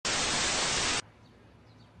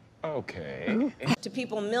Okay. To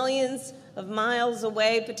people millions of miles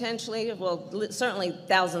away, potentially, well, certainly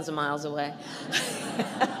thousands of miles away.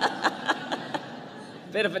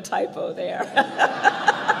 Bit of a typo there.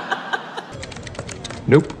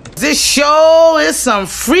 Nope. This show is some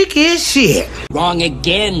freaky shit. Wrong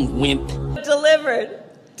again, wimp. Delivered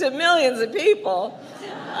to millions of people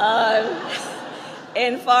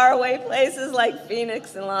in faraway places like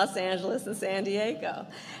Phoenix and Los Angeles and San Diego.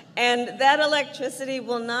 And that electricity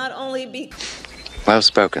will not only be... Well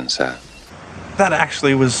spoken, sir. That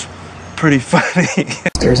actually was pretty funny.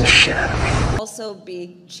 There's a shit out of me. also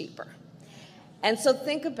be cheaper. And so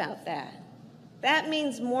think about that. That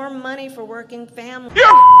means more money for working families. You're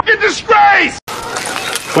a f***ing disgrace!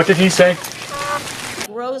 What did he say?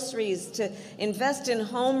 Groceries, to invest in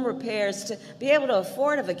home repairs, to be able to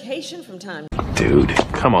afford a vacation from time. Dude,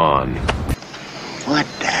 come on. What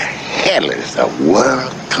the hell is the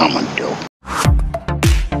world coming to?